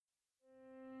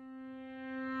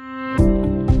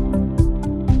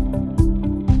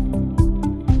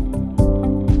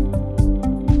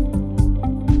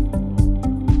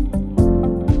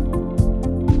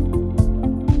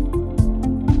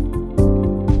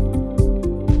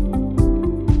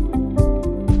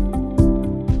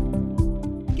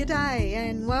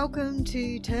Welcome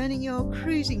to Turning Your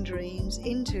Cruising Dreams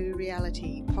into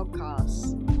Reality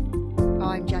podcasts.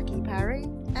 I'm Jackie Parry,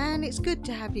 and it's good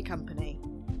to have your company.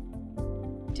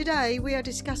 Today we are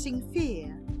discussing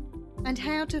fear and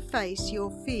how to face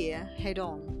your fear head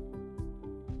on.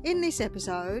 In this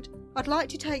episode, I'd like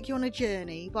to take you on a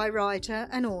journey by writer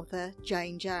and author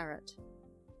Jane Jarrett.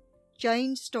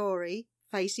 Jane's story,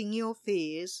 Facing Your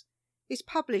Fears, is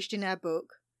published in our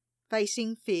book,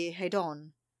 Facing Fear Head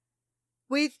On,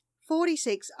 with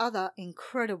 46 other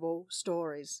incredible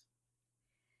stories.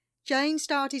 Jane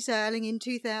started sailing in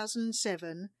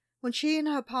 2007 when she and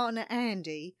her partner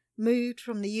Andy moved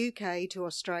from the UK to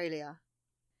Australia.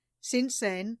 Since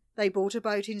then, they bought a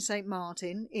boat in St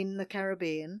Martin in the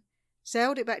Caribbean,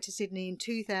 sailed it back to Sydney in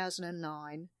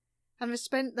 2009, and have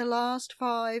spent the last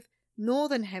 5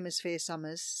 Northern Hemisphere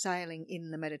summers sailing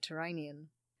in the Mediterranean.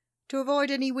 To avoid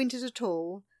any winters at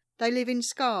all, they live in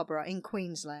Scarborough in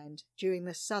Queensland during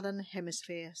the Southern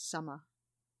Hemisphere summer.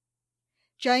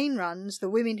 Jane runs the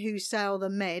Women Who Sail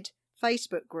the Med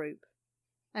Facebook group,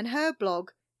 and her blog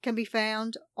can be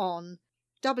found on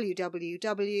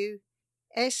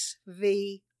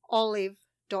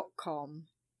www.svolive.com,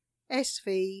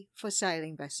 SV for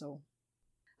sailing vessel.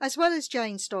 As well as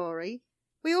Jane's story,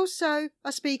 we also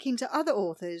are speaking to other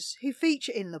authors who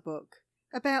feature in the book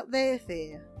about their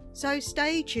fear. So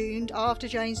stay tuned after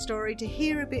Jane's story to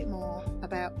hear a bit more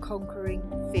about conquering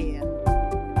fear.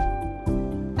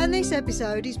 And this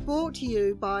episode is brought to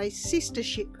you by Sister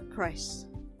Ship Press,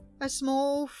 a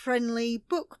small, friendly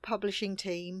book publishing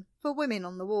team for women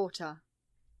on the water.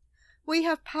 We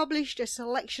have published a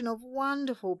selection of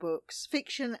wonderful books,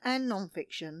 fiction and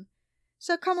non-fiction,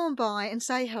 so come on by and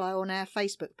say hello on our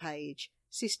Facebook page,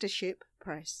 Sister Ship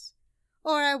Press,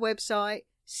 or our website,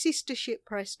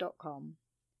 sistershippress.com.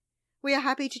 We are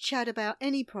happy to chat about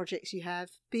any projects you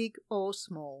have, big or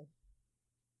small.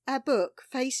 Our book,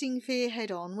 Facing Fear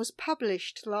Head On, was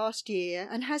published last year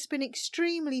and has been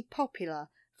extremely popular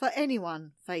for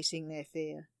anyone facing their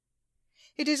fear.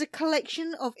 It is a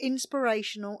collection of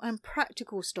inspirational and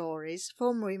practical stories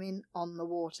from women on the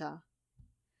water.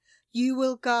 You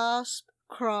will gasp,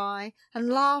 cry and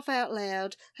laugh out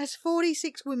loud as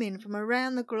 46 women from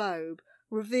around the globe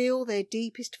reveal their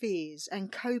deepest fears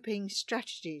and coping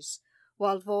strategies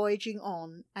while voyaging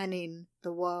on and in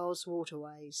the world's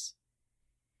waterways.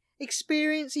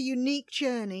 Experience a unique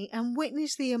journey and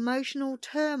witness the emotional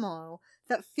turmoil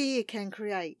that fear can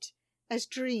create as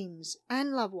dreams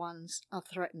and loved ones are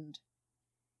threatened.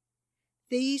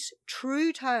 These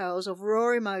true tales of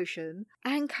raw emotion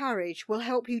and courage will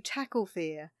help you tackle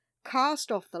fear,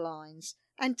 cast off the lines,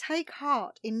 and take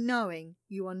heart in knowing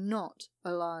you are not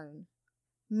alone.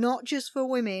 Not just for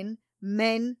women,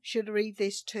 men should read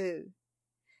this too.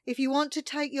 If you want to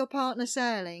take your partner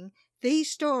sailing,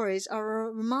 these stories are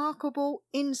a remarkable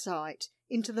insight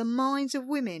into the minds of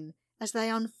women as they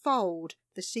unfold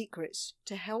the secrets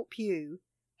to help you,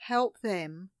 help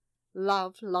them,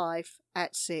 love life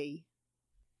at sea.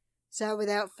 So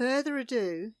without further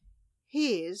ado,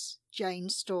 here's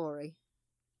Jane's story.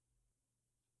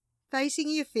 Facing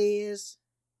Your Fears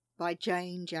by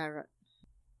Jane Jarrett.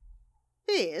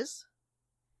 Fears?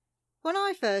 When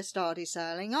I first started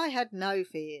sailing, I had no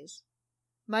fears,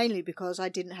 mainly because I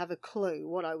didn't have a clue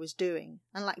what I was doing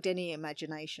and lacked any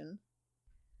imagination.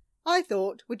 I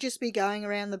thought we'd just be going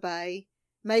around the bay,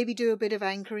 maybe do a bit of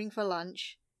anchoring for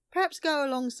lunch, perhaps go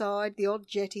alongside the odd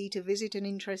jetty to visit an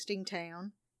interesting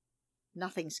town.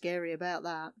 Nothing scary about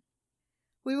that.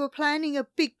 We were planning a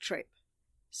big trip,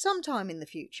 sometime in the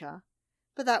future,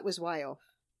 but that was way off.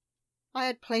 I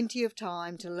had plenty of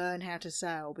time to learn how to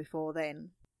sail before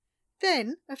then.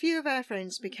 Then a few of our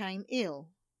friends became ill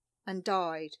and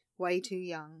died way too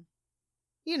young.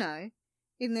 You know,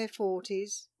 in their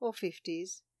 40s or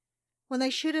 50s, when they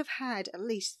should have had at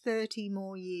least 30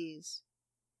 more years.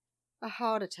 A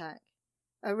heart attack,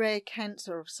 a rare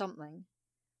cancer of something,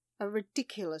 a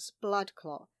ridiculous blood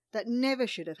clot that never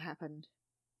should have happened.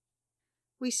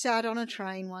 We sat on a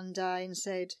train one day and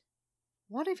said,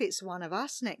 what if it's one of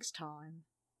us next time?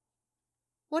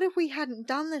 What if we hadn't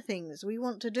done the things we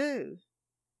want to do?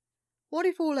 What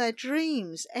if all our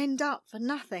dreams end up for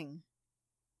nothing?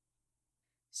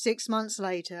 6 months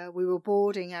later, we were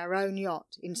boarding our own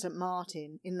yacht in St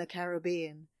Martin in the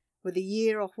Caribbean, with a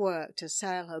year off work to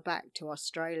sail her back to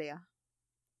Australia.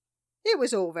 It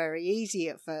was all very easy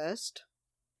at first.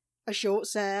 A short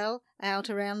sail out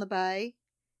around the bay,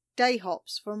 day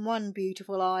hops from one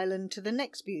beautiful island to the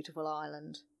next beautiful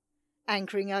island,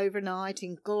 anchoring overnight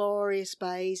in glorious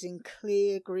bays in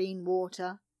clear green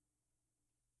water.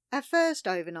 Our first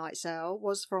overnight sail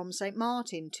was from St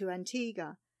Martin to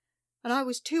Antigua, and I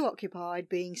was too occupied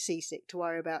being seasick to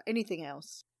worry about anything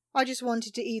else. I just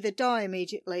wanted to either die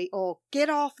immediately or get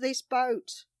off this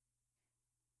boat.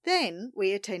 Then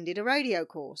we attended a radio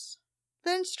course.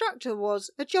 The instructor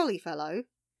was a jolly fellow.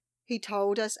 He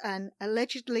told us an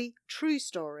allegedly true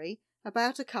story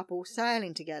about a couple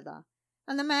sailing together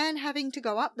and the man having to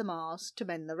go up the mast to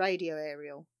mend the radio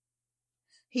aerial.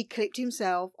 He clipped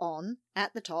himself on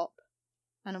at the top,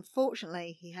 and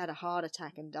unfortunately he had a heart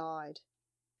attack and died.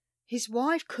 His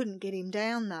wife couldn't get him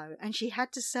down though, and she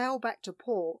had to sail back to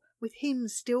port with him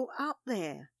still up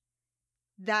there.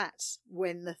 That's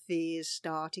when the fears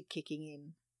started kicking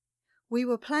in. We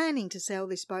were planning to sail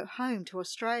this boat home to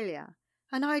Australia,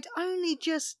 and I'd only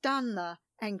just done the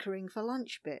anchoring for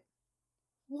lunch bit.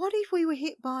 What if we were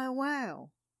hit by a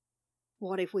whale?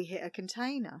 What if we hit a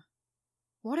container?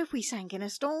 What if we sank in a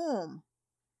storm?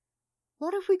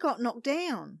 What if we got knocked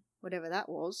down, whatever that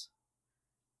was?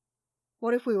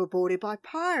 What if we were boarded by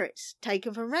pirates,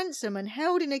 taken for ransom and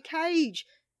held in a cage,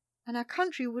 and our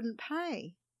country wouldn't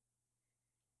pay?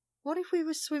 What if we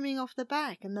were swimming off the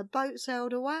back and the boat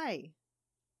sailed away?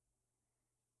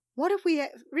 What if we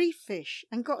ate reef fish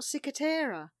and got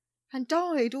cicatera and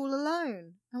died all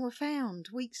alone and were found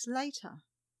weeks later?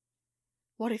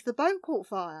 What if the boat caught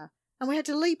fire and we had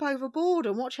to leap overboard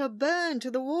and watch her burn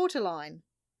to the waterline?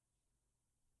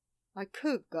 I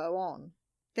could go on.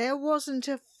 There wasn't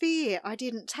a fear I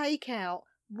didn't take out,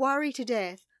 worry to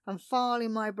death, and file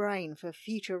in my brain for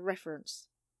future reference.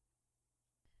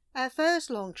 Our first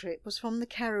long trip was from the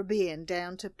Caribbean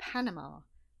down to Panama,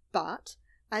 but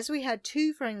as we had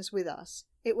 2 friends with us,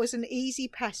 it was an easy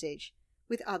passage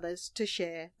with others to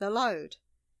share the load.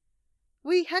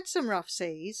 We had some rough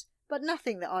seas, but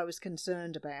nothing that I was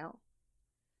concerned about.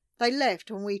 They left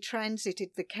when we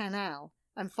transited the canal,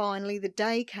 and finally the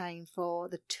day came for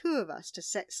the 2 of us to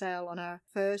set sail on our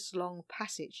first long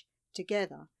passage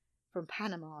together from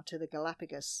Panama to the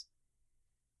Galapagos.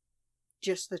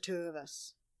 Just the 2 of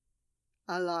us.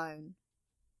 Alone.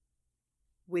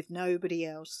 With nobody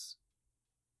else.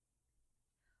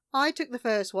 I took the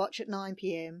first watch at 9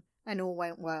 p.m. and all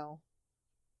went well.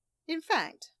 In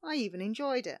fact, I even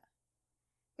enjoyed it.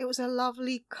 It was a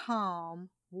lovely, calm,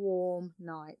 warm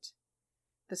night.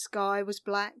 The sky was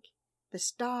black, the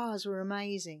stars were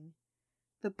amazing.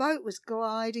 The boat was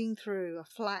gliding through a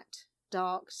flat,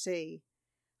 dark sea,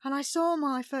 and I saw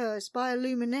my first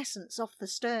bioluminescence off the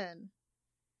stern.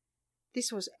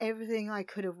 This was everything I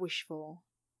could have wished for.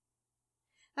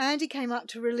 Andy came up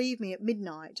to relieve me at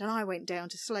midnight, and I went down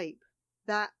to sleep.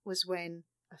 That was when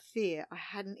a fear I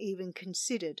hadn't even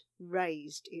considered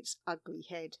raised its ugly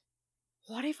head.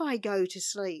 What if I go to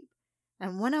sleep,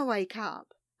 and when I wake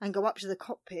up and go up to the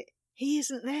cockpit, he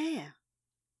isn't there?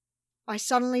 I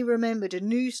suddenly remembered a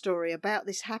news story about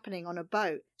this happening on a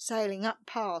boat sailing up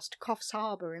past Coffs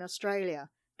Harbour in Australia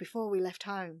before we left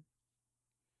home.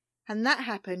 And that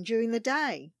happened during the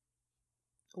day.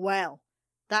 Well,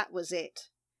 that was it.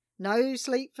 No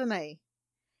sleep for me.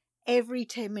 Every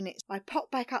 10 minutes I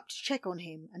popped back up to check on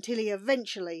him until he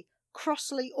eventually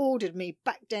crossly ordered me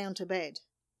back down to bed.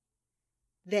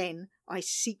 Then I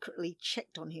secretly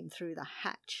checked on him through the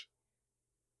hatch.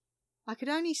 I could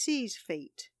only see his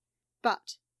feet,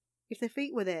 but if the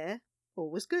feet were there, all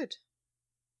was good.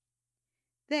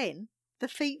 Then the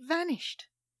feet vanished.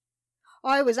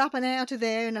 I was up and out of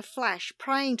there in a flash,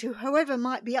 praying to whoever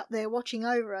might be up there watching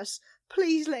over us,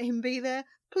 please let him be there,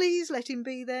 please let him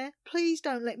be there, please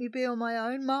don't let me be on my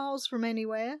own, miles from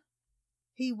anywhere.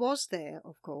 He was there,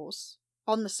 of course,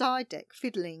 on the side deck,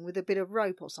 fiddling with a bit of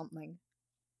rope or something.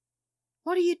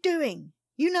 What are you doing?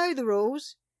 You know the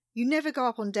rules. You never go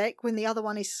up on deck when the other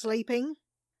one is sleeping.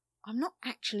 I'm not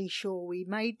actually sure we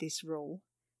made this rule,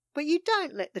 but you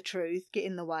don't let the truth get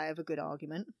in the way of a good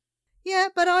argument. Yeah,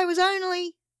 but I was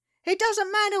only... It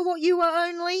doesn't matter what you were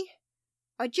only.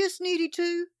 I just needed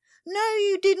to... No,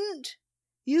 you didn't.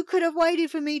 You could have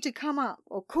waited for me to come up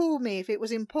or called me if it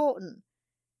was important.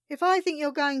 If I think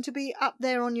you're going to be up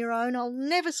there on your own, I'll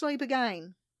never sleep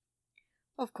again.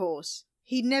 Of course,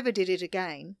 he never did it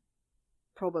again.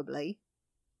 Probably.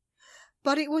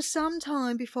 But it was some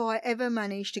time before I ever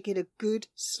managed to get a good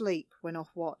sleep when off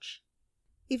watch.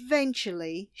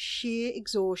 Eventually, sheer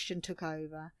exhaustion took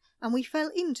over, and we fell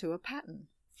into a pattern.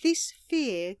 This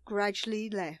fear gradually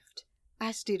left,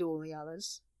 as did all the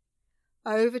others.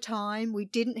 Over time, we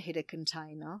didn't hit a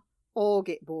container or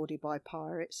get boarded by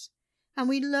pirates, and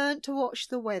we learnt to watch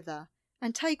the weather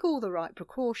and take all the right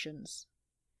precautions.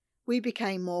 We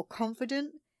became more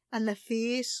confident, and the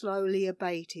fear slowly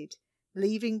abated,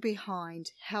 leaving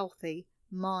behind healthy,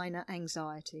 minor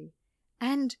anxiety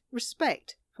and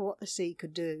respect for what the sea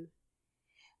could do.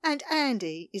 And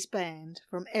Andy is banned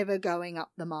from ever going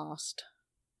up the mast.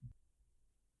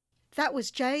 That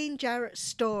was Jane Jarrett's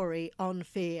story on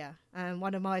fear, and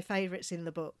one of my favourites in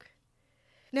the book.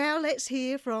 Now let's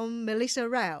hear from Melissa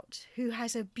Rout, who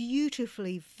has a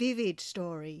beautifully vivid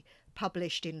story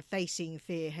published in Facing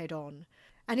Fear Head On.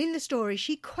 And in the story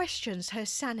she questions her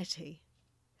sanity.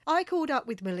 I called up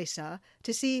with Melissa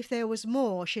to see if there was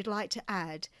more she'd like to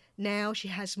add now she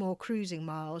has more cruising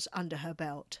miles under her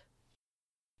belt.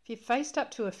 If you've faced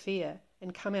up to a fear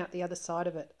and come out the other side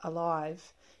of it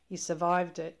alive, you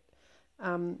survived it,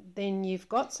 then you've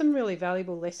got some really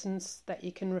valuable lessons that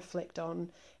you can reflect on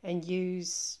and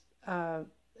use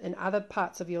in other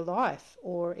parts of your life,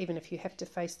 or even if you have to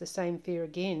face the same fear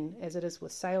again, as it is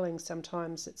with sailing.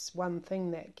 Sometimes it's one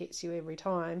thing that gets you every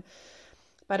time.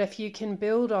 But if you can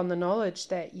build on the knowledge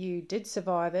that you did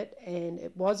survive it and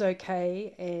it was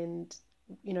okay, and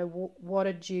you know, what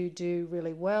did you do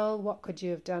really well, what could you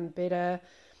have done better,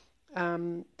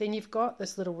 then you've got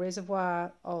this little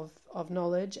reservoir of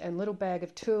knowledge and little bag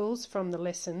of tools from the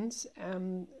lessons,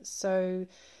 so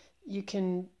you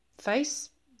can face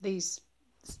these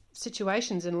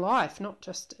situations in life, not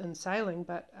just in sailing,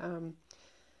 but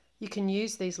you can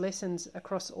use these lessons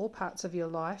across all parts of your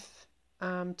life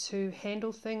to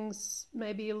handle things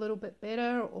maybe a little bit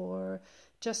better, or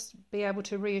just be able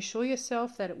to reassure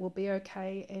yourself that it will be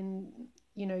okay, and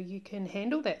you know, you can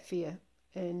handle that fear,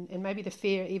 and maybe the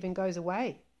fear even goes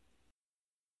away.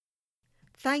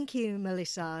 Thank you,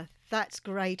 Melissa. That's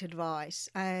great advice,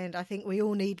 and I think we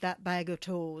all need that bag of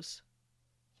tools.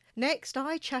 Next,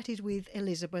 I chatted with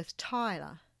Elizabeth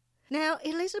Tyler. Now,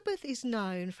 Elizabeth is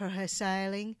known for her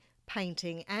sailing,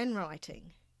 painting and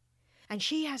writing, and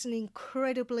she has an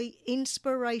incredibly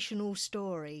inspirational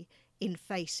story in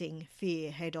Facing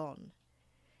Fear Head On.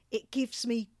 It gives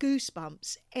me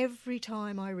goosebumps every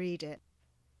time I read it.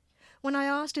 When I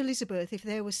asked Elizabeth if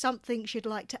there was something she'd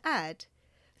like to add,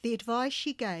 the advice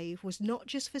she gave was not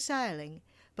just for sailing,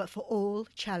 but for all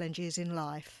challenges in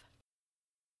life.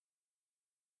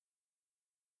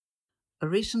 A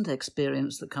recent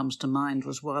experience that comes to mind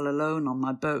was while alone on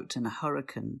my boat in a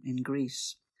hurricane in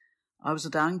Greece. I was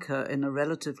at anchor in a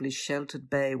relatively sheltered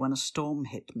bay when a storm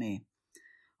hit me.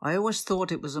 I always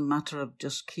thought it was a matter of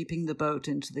just keeping the boat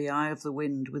into the eye of the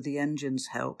wind with the engine's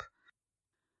help.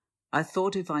 I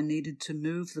thought if I needed to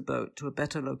move the boat to a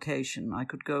better location, I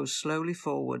could go slowly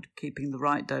forward, keeping the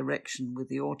right direction with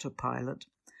the autopilot,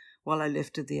 while I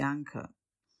lifted the anchor.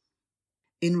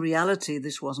 In reality,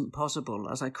 this wasn't possible,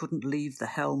 as I couldn't leave the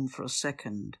helm for a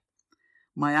second.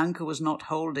 My anchor was not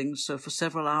holding, so for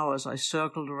several hours I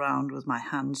circled around with my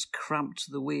hands cramped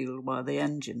to the wheel while the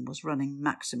engine was running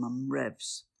maximum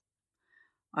revs.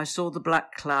 I saw the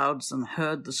black clouds and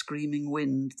heard the screaming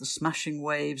wind, the smashing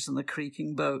waves and the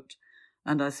creaking boat,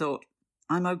 and I thought,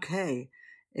 I'm okay,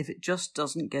 if it just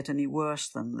doesn't get any worse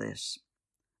than this.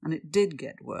 And it did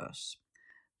get worse.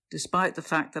 Despite the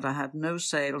fact that I had no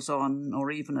sails on or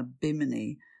even a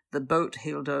bimini, the boat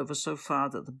heeled over so far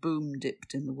that the boom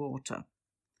dipped in the water.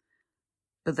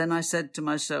 But then I said to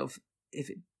myself, if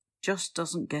it just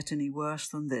doesn't get any worse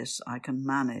than this, I can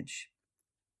manage.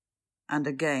 And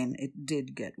again, it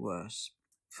did get worse.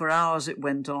 For hours it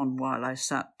went on while I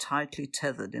sat tightly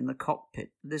tethered in the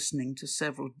cockpit, listening to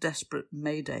several desperate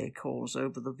mayday calls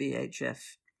over the VHF.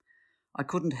 I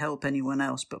couldn't help anyone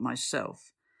else but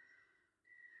myself.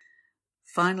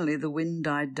 Finally, the wind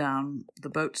died down, the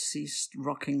boat ceased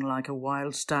rocking like a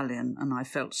wild stallion, and I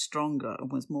felt stronger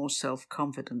and with more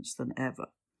self-confidence than ever.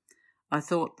 I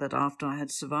thought that after I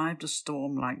had survived a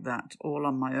storm like that, all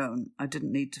on my own, I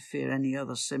didn't need to fear any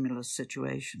other similar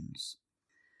situations.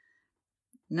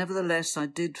 Nevertheless, I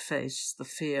did face the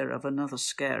fear of another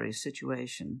scary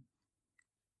situation.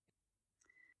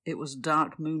 It was a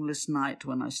dark, moonless night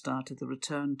when I started the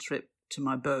return trip to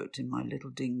my boat in my little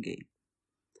dinghy.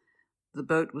 The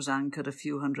boat was anchored a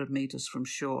few hundred metres from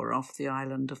shore off the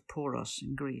island of Poros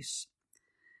in Greece.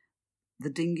 The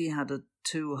dinghy had a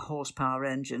 2-horsepower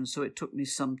engine, so it took me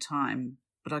some time,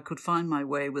 but I could find my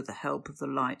way with the help of the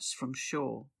lights from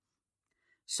shore.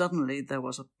 Suddenly there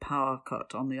was a power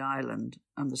cut on the island,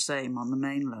 and the same on the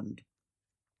mainland.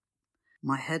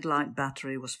 My headlight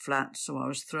battery was flat, so I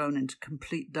was thrown into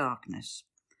complete darkness.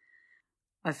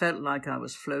 I felt like I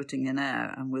was floating in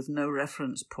air, and with no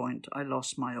reference point, I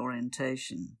lost my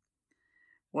orientation.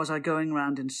 Was I going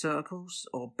round in circles,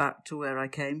 or back to where I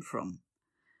came from?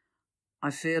 I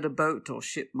feared a boat or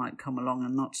ship might come along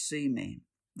and not see me.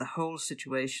 The whole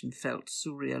situation felt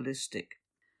surrealistic.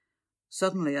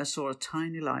 Suddenly I saw a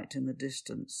tiny light in the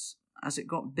distance. As it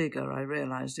got bigger, I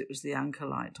realized it was the anchor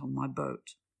light on my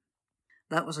boat.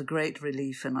 That was a great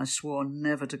relief, and I swore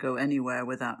never to go anywhere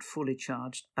without fully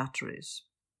charged batteries.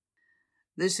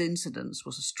 This incident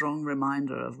was a strong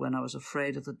reminder of when I was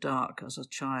afraid of the dark as a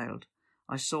child.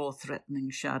 I saw threatening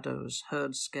shadows,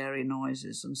 heard scary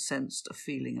noises, and sensed a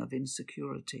feeling of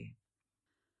insecurity.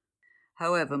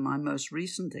 However, my most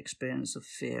recent experience of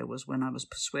fear was when I was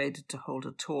persuaded to hold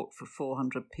a talk for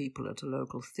 400 people at a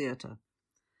local theatre.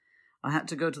 I had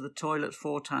to go to the toilet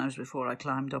 4 times before I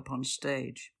climbed up on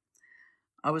stage.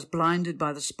 I was blinded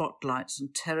by the spotlights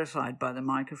and terrified by the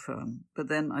microphone, but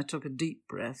then I took a deep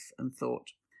breath and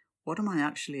thought, what am I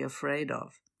actually afraid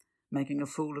of? Making a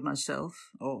fool of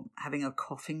myself, or having a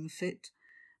coughing fit,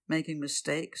 making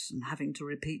mistakes and having to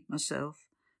repeat myself,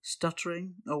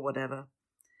 stuttering, or whatever.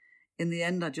 In the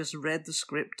end, I just read the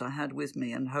script I had with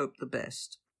me and hoped the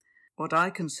best. What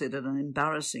I considered an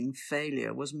embarrassing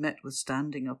failure was met with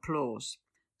standing applause.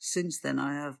 Since then,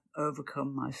 I have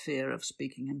overcome my fear of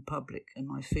speaking in public and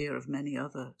my fear of many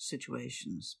other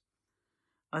situations.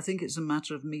 I think it's a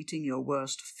matter of meeting your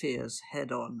worst fears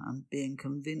head-on and being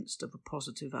convinced of a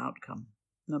positive outcome,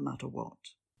 no matter what.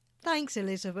 Thanks,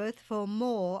 Elizabeth, for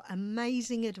more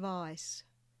amazing advice.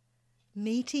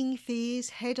 Meeting fears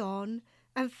head-on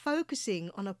and focusing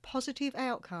on a positive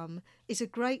outcome is a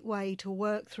great way to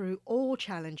work through all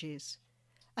challenges,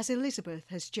 as Elizabeth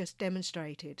has just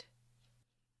demonstrated.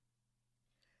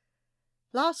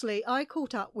 Lastly, I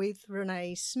caught up with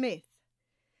Renee Smith.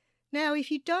 Now,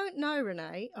 if you don't know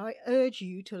Renee, I urge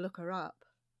you to look her up.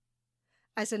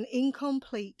 As an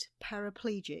incomplete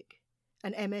paraplegic,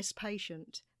 an MS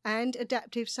patient, and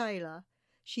adaptive sailor,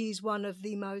 she is one of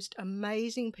the most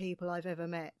amazing people I've ever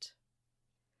met.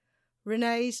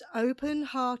 Renee's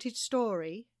open-hearted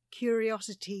story,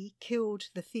 Curiosity Killed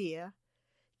the Fear,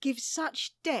 gives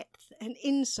such depth and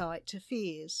insight to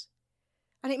fears,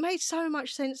 and it made so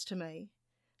much sense to me.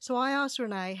 So I asked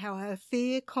Renee how her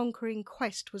fear-conquering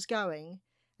quest was going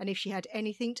and if she had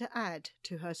anything to add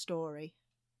to her story.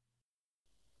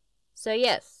 So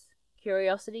yes,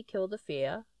 curiosity killed the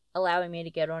fear, allowing me to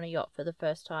get on a yacht for the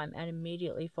first time and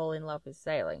immediately fall in love with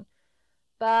sailing.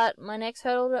 But my next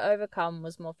hurdle to overcome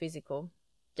was more physical.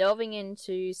 Delving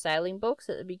into sailing books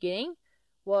at the beginning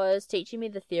was teaching me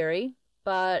the theory,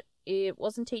 but it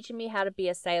wasn't teaching me how to be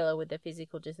a sailor with a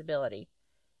physical disability.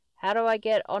 How do I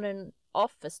get on and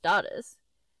off for starters?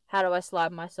 How do I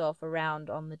slide myself around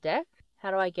on the deck?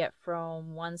 How do I get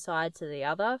from one side to the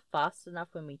other fast enough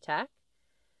when we tack?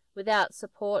 Without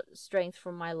support strength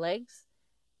from my legs,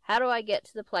 how do I get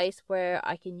to the place where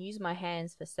I can use my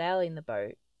hands for sailing the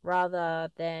boat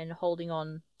rather than holding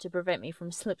on to prevent me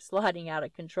from sliding out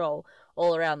of control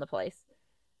all around the place?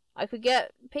 I could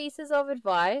get pieces of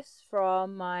advice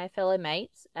from my fellow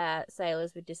mates at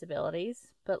Sailors with Disabilities,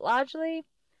 but largely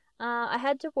I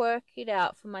had to work it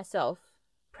out for myself.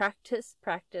 Practice,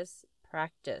 practice,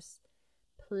 practice.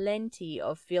 Plenty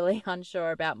of feeling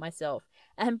unsure about myself.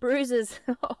 And bruises.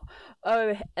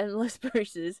 Oh, endless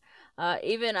bruises.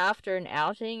 Even after an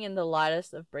outing in the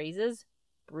lightest of breezes.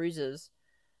 Bruises.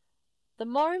 The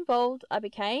more involved I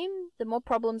became, the more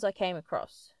problems I came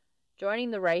across.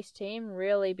 Joining the race team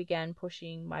really began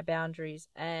pushing my boundaries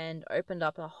and opened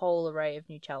up a whole array of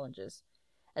new challenges,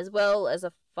 as well as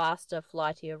a faster,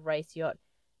 flightier race yacht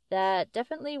that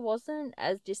definitely wasn't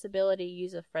as disability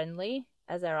user-friendly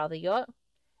as our other yacht,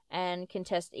 and can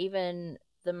test even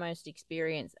the most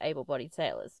experienced able-bodied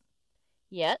sailors.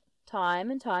 Yet,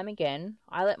 time and time again,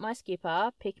 I let my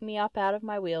skipper pick me up out of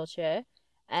my wheelchair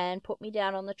and put me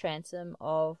down on the transom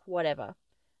of whatever,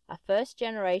 a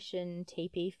first-generation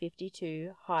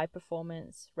TP52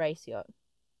 high-performance race yacht.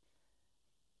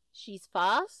 She's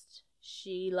fast.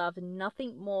 She loves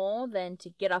nothing more than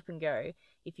to get up and go.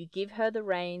 If you give her the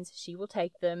reins, she will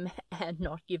take them and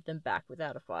not give them back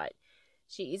without a fight.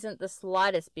 She isn't the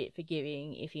slightest bit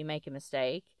forgiving if you make a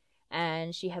mistake,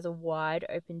 and she has a wide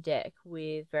open deck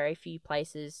with very few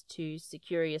places to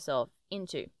secure yourself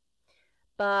into.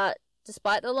 But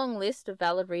despite the long list of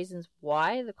valid reasons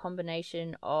why the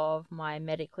combination of my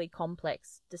medically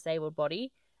complex disabled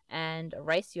body and a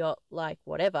race yacht like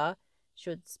whatever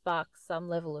should spark some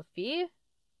level of fear,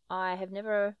 I have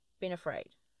never been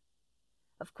afraid.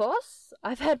 Of course,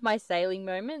 I've had my sailing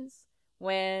moments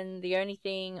when the only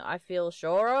thing I feel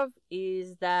sure of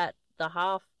is that the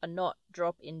half a knot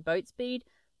drop in boat speed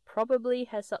probably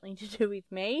has something to do with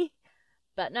me.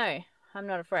 But no, I'm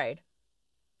not afraid.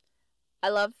 I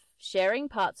love sharing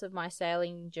parts of my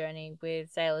sailing journey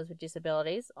with Sailors with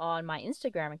Disabilities on my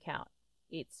Instagram account.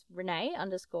 It's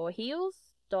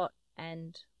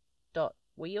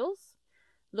Renee_heels.and.wheels.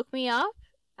 Look me up,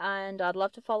 and I'd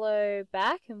love to follow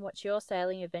back and watch your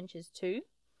sailing adventures too.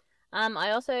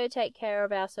 I also take care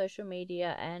of our social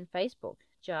media and Facebook.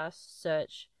 Just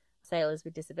search Sailors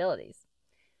with Disabilities.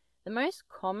 The most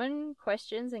common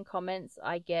questions and comments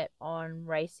I get on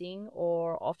racing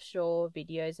or offshore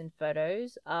videos and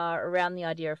photos are around the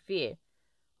idea of fear.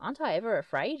 Aren't I ever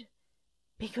afraid?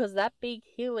 Because that big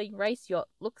healing race yacht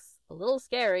looks a little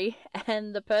scary,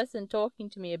 and the person talking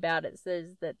to me about it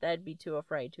says that they'd be too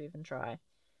afraid to even try.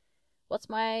 What's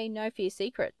my no fear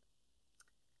secret?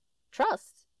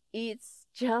 Trust. It's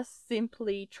just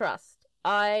simply trust.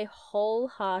 I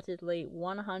wholeheartedly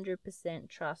 100%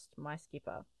 trust my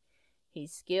skipper.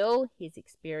 His skill, his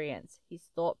experience, his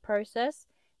thought process,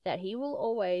 that he will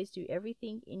always do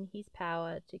everything in his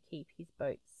power to keep his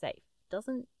boat safe.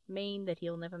 Doesn't mean that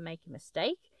he'll never make a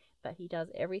mistake, but he does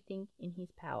everything in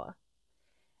his power.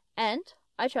 And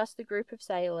I trust the group of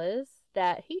sailors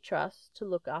that he trusts to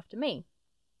look after me.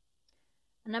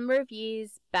 A number of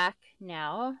years back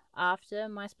now, after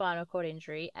my spinal cord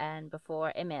injury and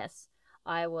before MS,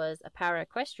 I was a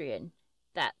para-equestrian.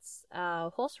 That's a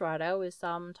horse rider with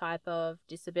some type of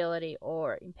disability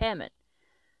or impairment.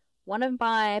 One of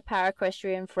my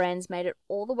para-equestrian friends made it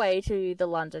all the way to the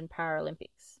London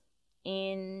Paralympics.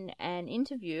 In an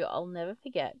interview I'll never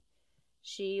forget,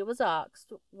 she was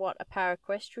asked what a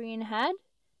para-equestrian had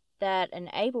that an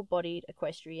able-bodied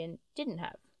equestrian didn't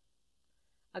have.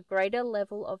 A greater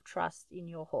level of trust in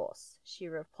your horse, she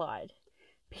replied,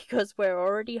 because we're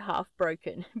already half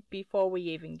broken before we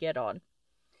even get on.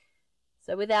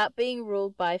 So without being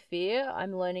ruled by fear,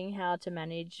 I'm learning how to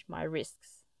manage my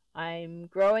risks. I'm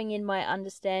growing in my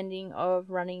understanding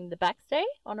of running the backstay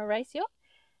on a race yacht,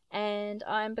 and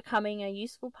I'm becoming a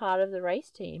useful part of the race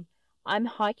team. I'm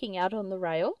hiking out on the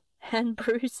rail, and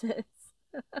bruises.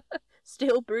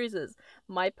 Still bruises.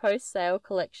 My post-sale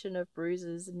collection of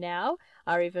bruises now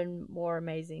are even more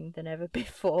amazing than ever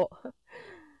before.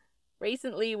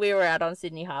 Recently we were out on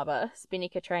Sydney Harbour,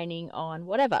 spinnaker training on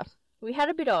whatever. We had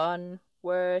a bit on,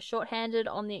 were shorthanded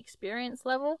on the experience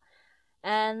level,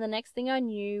 and the next thing I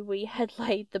knew we had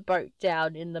laid the boat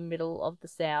down in the middle of the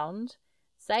sound.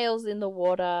 Sails in the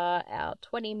water, our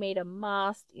 20-metre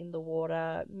mast in the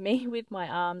water, me with my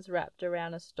arms wrapped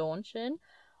around a stanchion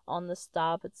on the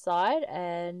starboard side,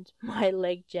 and my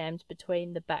leg jammed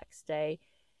between the backstay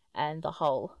and the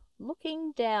hull,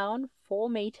 looking down 4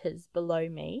 meters below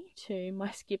me to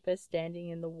my skipper standing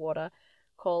in the water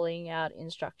calling out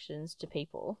instructions to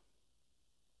people.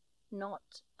 Not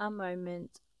a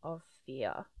moment of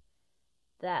fear.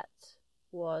 That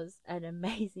was an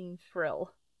amazing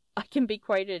thrill. I can be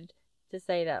quoted to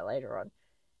say that later on.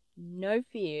 No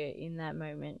fear in that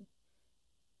moment,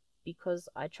 because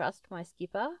I trust my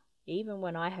skipper even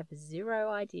when I have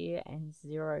zero idea and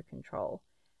zero control.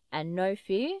 And no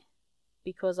fear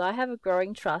because I have a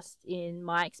growing trust in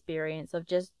my experience of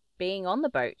just being on the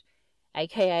boat,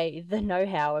 aka the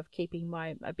know-how of keeping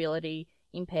my mobility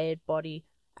impaired body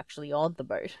actually on the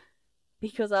boat.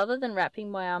 Because other than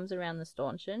wrapping my arms around the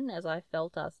stanchion as I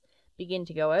felt us begin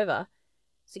to go over,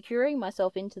 securing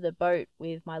myself into the boat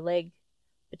with my leg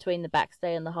between the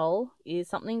backstay and the hull is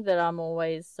something that I'm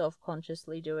always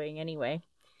self-consciously doing anyway.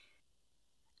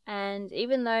 And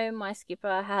even though my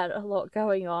skipper had a lot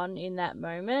going on in that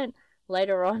moment,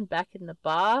 later on back in the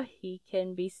bar, he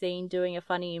can be seen doing a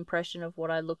funny impression of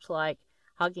what I looked like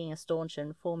hugging a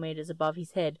stanchion 4 meters above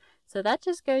his head. So that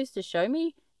just goes to show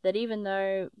me that even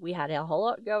though we had a whole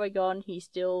lot going on, he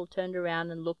still turned around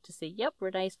and looked to see, yep,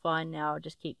 Renee's fine now, I'll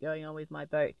just keep going on with my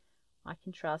boat. I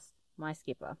can trust my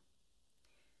skipper.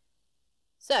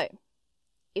 So,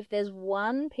 if there's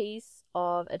one piece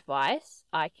of advice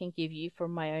I can give you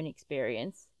from my own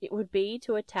experience, it would be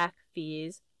to attack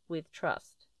fears with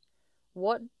trust.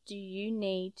 What do you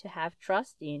need to have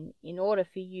trust in order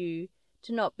for you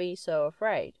to not be so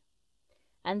afraid?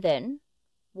 And then,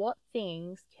 what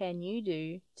things can you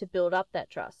do to build up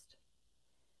that trust?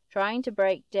 Trying to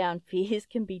break down fears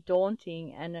can be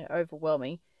daunting and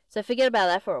overwhelming, so forget about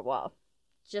that for a while.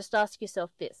 Just ask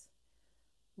yourself this: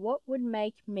 what would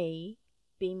make me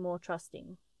be more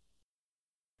trusting?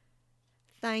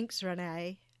 Thanks,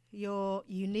 Renee. Your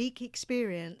unique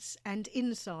experience and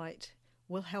insight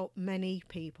will help many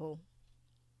people.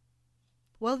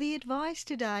 Well, the advice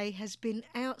today has been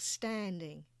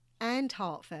outstanding and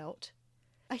heartfelt.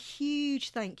 A huge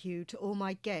thank you to all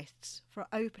my guests for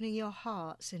opening your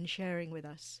hearts and sharing with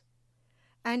us,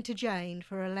 and to Jane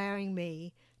for allowing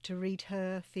me to read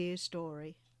her fear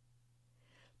story.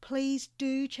 Please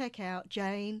do check out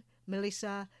Jane,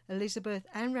 Melissa, Elizabeth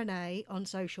and Renee on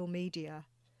social media.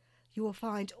 You will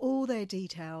find all their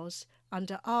details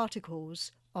under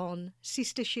articles on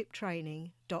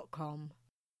sistershiptraining.com.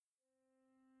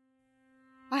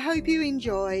 I hope you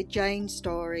enjoyed Jane's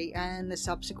story and the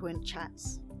subsequent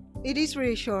chats. It is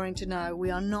reassuring to know we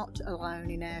are not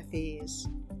alone in our fears.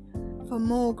 For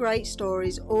more great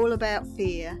stories all about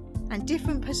fear and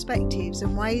different perspectives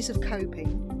and ways of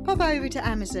coping, pop over to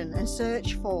Amazon and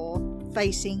search for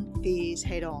Facing Fears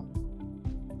Head On.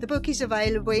 The book is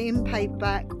available in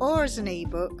paperback or as an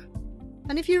ebook.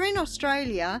 And if you're in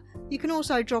Australia, you can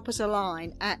also drop us a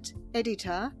line at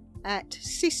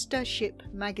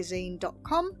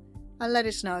editor@sistershipmagazine.com and let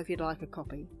us know if you'd like a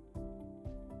copy.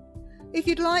 If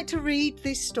you'd like to read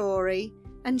this story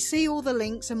and see all the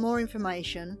links and more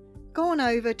information, go on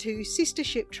over to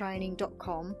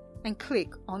sistershiptraining.com and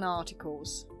click on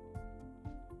articles.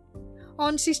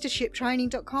 On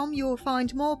sistershiptraining.com you will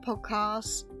find more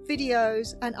podcasts,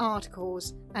 videos and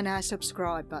articles and our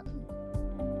subscribe button.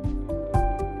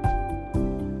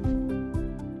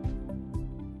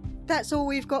 That's all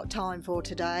we've got time for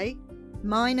today.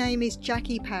 My name is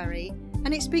Jackie Parry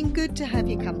and it's been good to have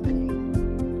your company.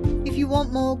 If you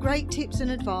want more great tips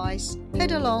and advice,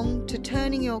 head along to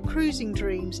Turning Your Cruising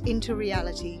Dreams into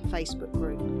Reality Facebook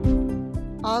group.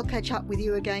 I'll catch up with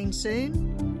you again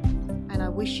soon and I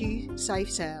wish you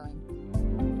safe sailing.